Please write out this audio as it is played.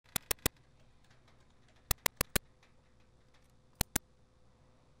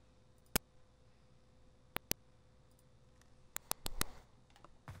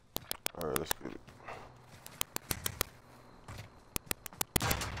let's get it.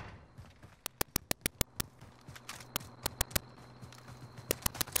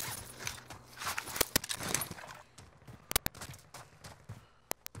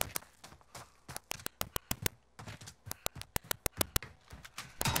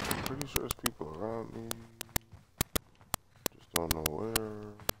 Pretty sure there's people around me. Just don't know where.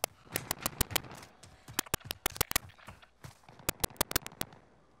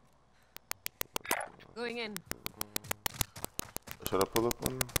 Going in. Should I pull up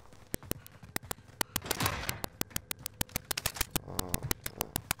on them? Oh,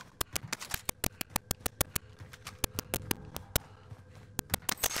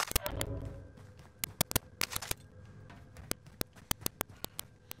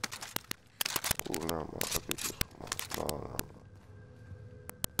 never mind. I think this one. No, never mind.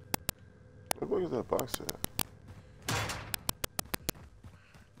 Where is that box at?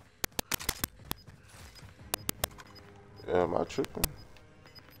 Yeah, am I tripping?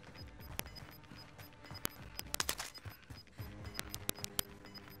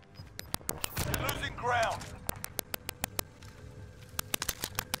 Losing ground.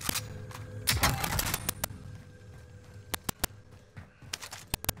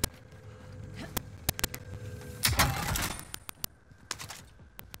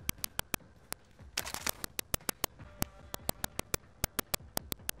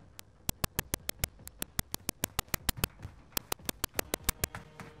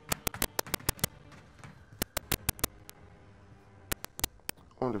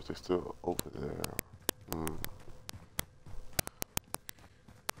 I wonder if they're still over there.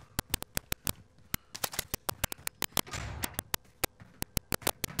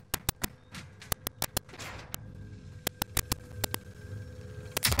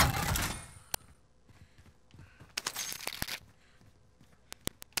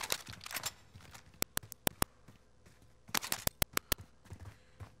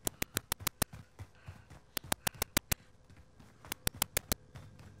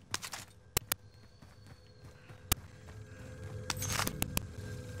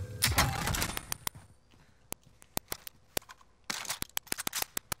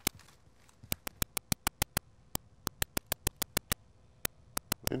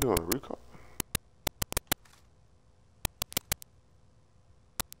 They doing a recall?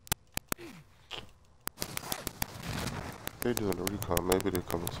 They're doing a recall. Maybe they're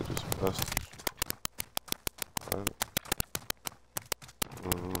coming to this bus. Right?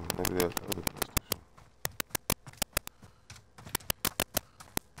 Maybe that's the other bus station.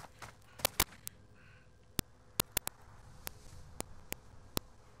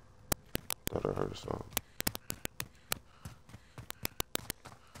 Thought I heard something.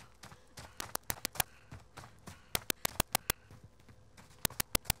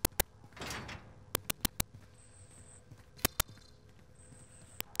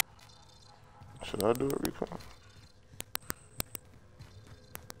 Should I do a recon?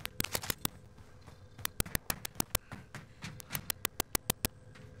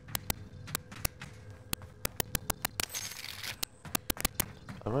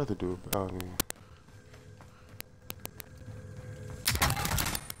 I'd rather do a bounty.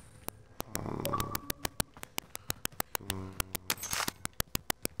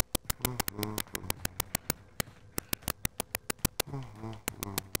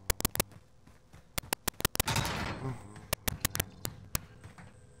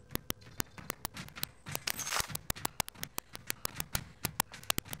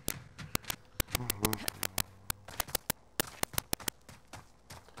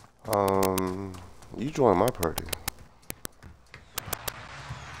 You join my party.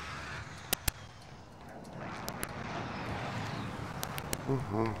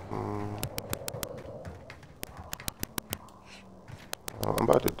 Oh, I'm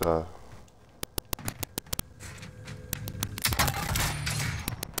about to die.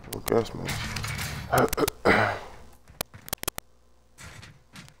 Well, gas mask.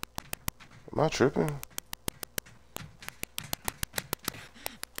 Am I tripping?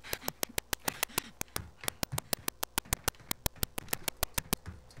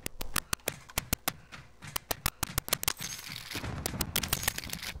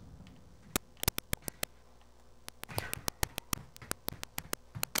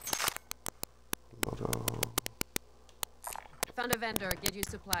 Found a vendor. Get you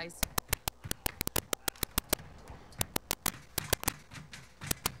supplies.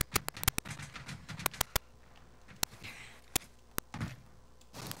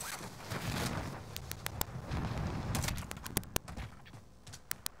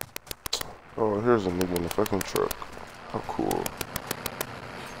 Oh, here's a nigga in the fucking truck. How cool.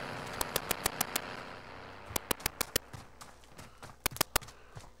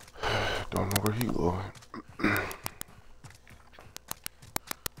 where he going?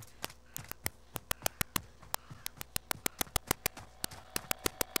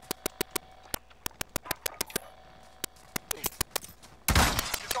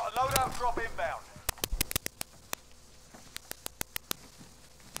 You've got a loadout drop inbound.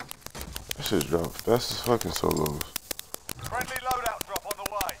 That shit dropped fast as fucking solos. Friendly loadout drop on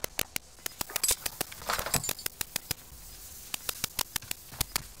the way.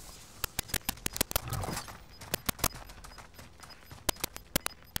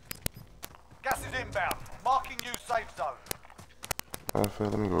 Gas is inbound. Marking new safe zone. Matter of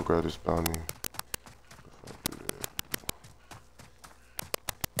fact, let me go grab this bounty. Before I do that.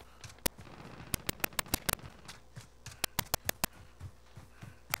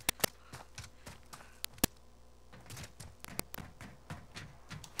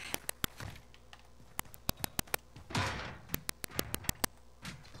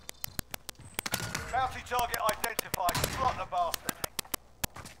 Bounty target identified. Slot the bastard.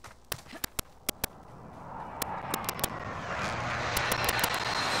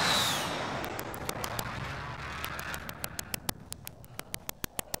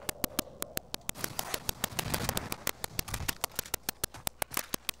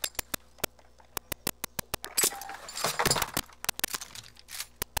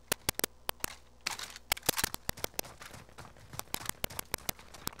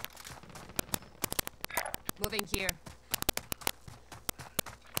 Moving here.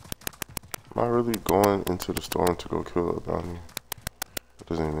 Am I really going into the storm to go kill a bounty? That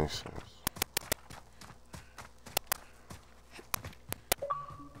doesn't even make sense.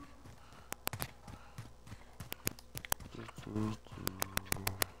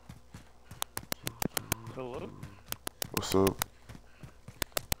 Hello? What's up?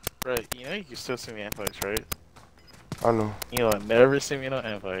 Right, you know you can still send me invites, right? I know. You'll never send me no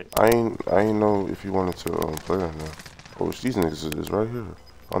invite. I ain't know if you wanted to play or not. Oh, these niggas is right here.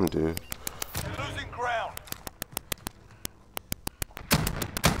 I'm dead. You're losing ground.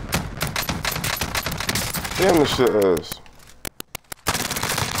 Damn this shit ass.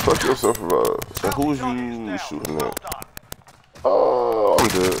 Fuck yourself, so who's you shooting Well at? done. Oh, I'm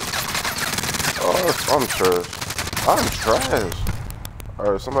dead. Oh, I'm trash. I'm trash.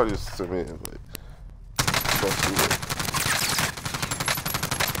 Alright, somebody just sent me an invite. Fuck you.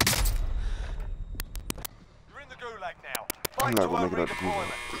 You're in the gulag now. I'm Fight not to gonna earn make it out the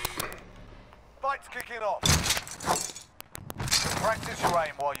redeployment. Fight's kicking off. Practice your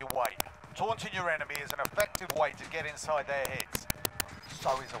aim while you wait. Taunting your enemy is an effective way to get inside their heads. So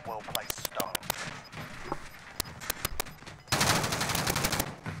is a well-placed stone.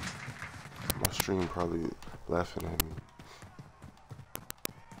 My stream probably laughing at me.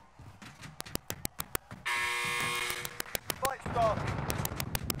 Fight started.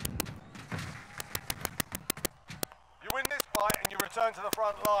 You win this fight and you return to the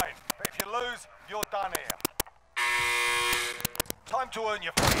front line. But if you lose, you're done here. Time to earn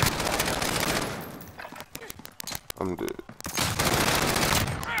your freedom. I'm dead.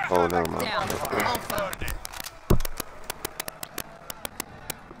 Oh, never mind. Down. Alpha. Earned it.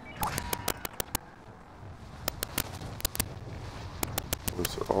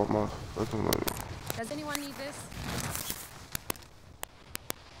 What's all my fucking money? Does anyone need this?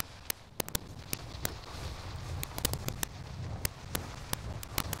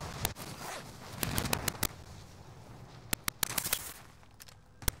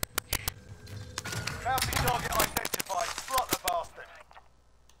 Bounty target identified. Slot the bastard.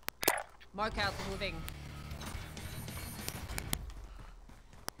 Mark out moving.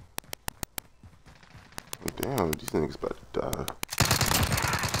 Damn, these niggas about to die.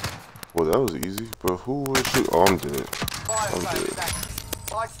 Well, that was easy, but who would shoot? Oh, I'm dead. Fire I'm sale is dead. active.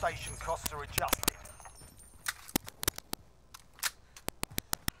 Buy station costs are adjusted.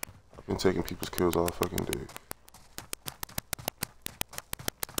 I've been taking people's kills all fucking day.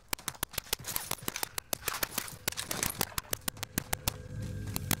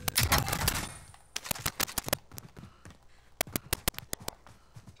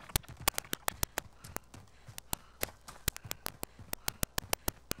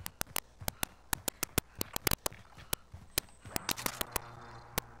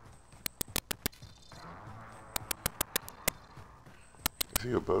 Is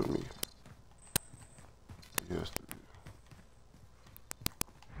he above me? He has to be.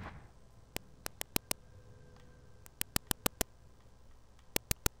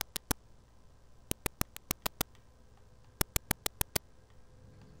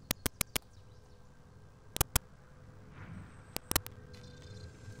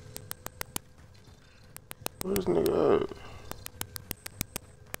 Where's this nigga at?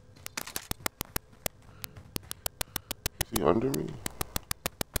 he under me?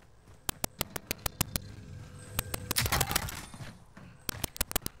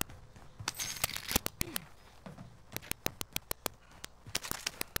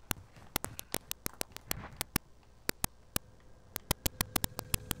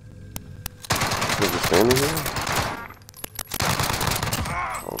 Is it standing here?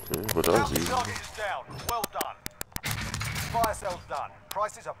 Okay, but that was Bounty easy. target is down. Well done. Fire sale's done.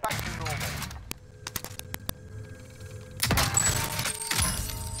 Prices are back to normal.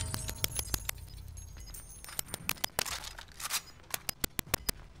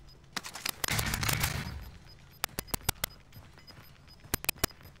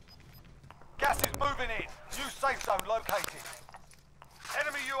 Gas is moving in. New safe zone located.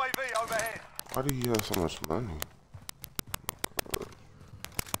 Enemy UAV overhead. Why do you have so much money?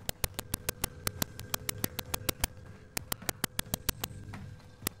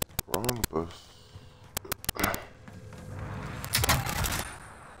 Wrong bus.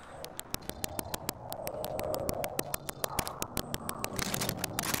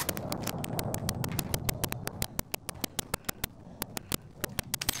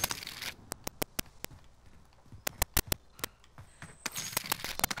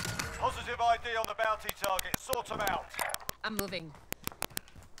 Positive ID on the bounty target. Sort them out. I'm moving.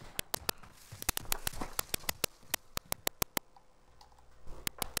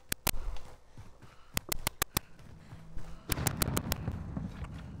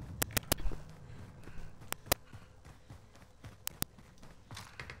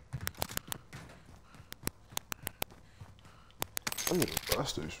 I need a bus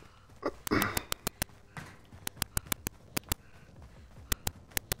station.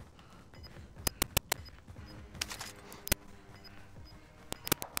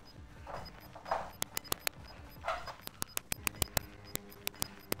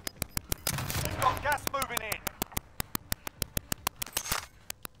 Got gas moving in.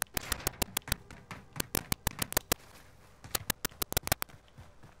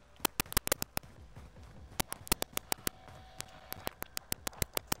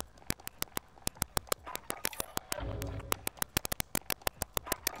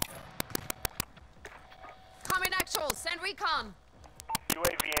 Coming actual. Send recon.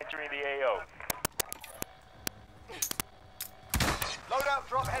 UAV entering the AO. Loadout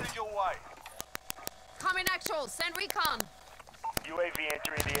drop headed your way. Coming actual. Send recon. UAV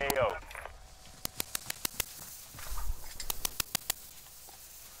entering the AO.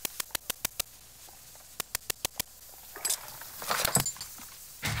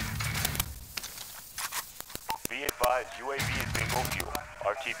 Be advised, UAV is bingo fuel.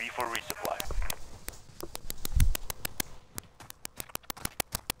 RTB for resupply.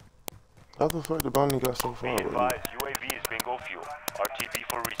 How the fuck the bounty got so Be far already? advised, UAV is bingo fuel. RTB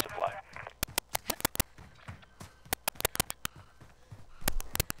for resupply.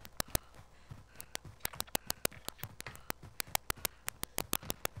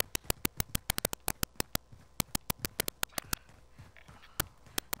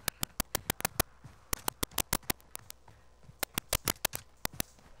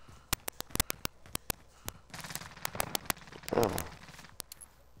 Yeah.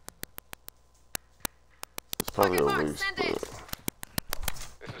 It's probably Target a mark, waste, send but it.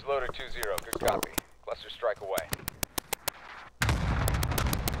 This is loader 2-0. Good copy. Cluster strike away.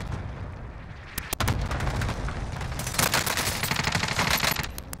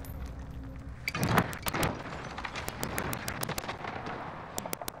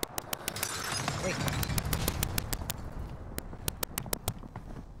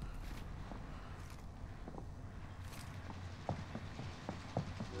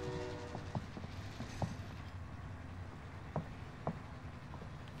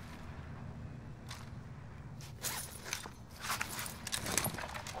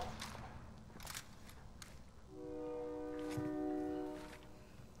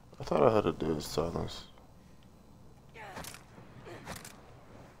 I thought I had a dead silence.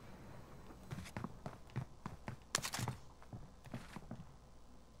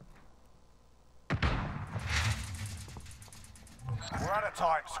 We're out of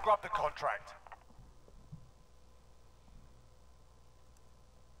time. Scrub the contract.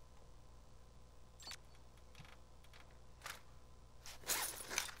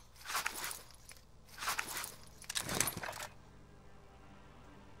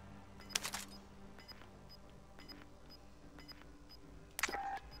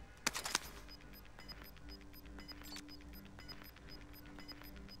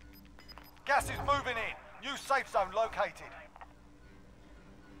 Gas is moving in. New safe zone located.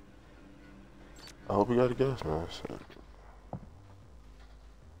 I hope you got a gas mask.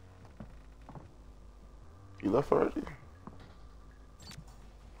 You left already?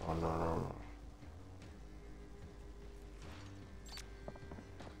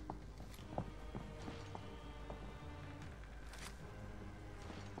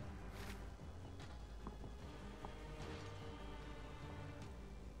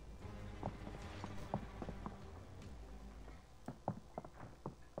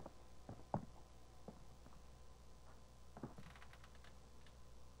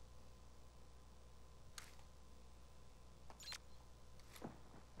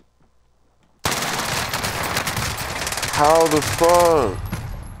 How the fuck?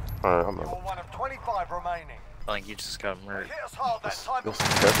 Alright, I'm You're out. one of 25 remaining. Like you just got murdered. Hit us hard that time. That's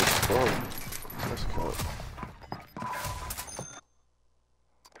Kevin's story. Let's go.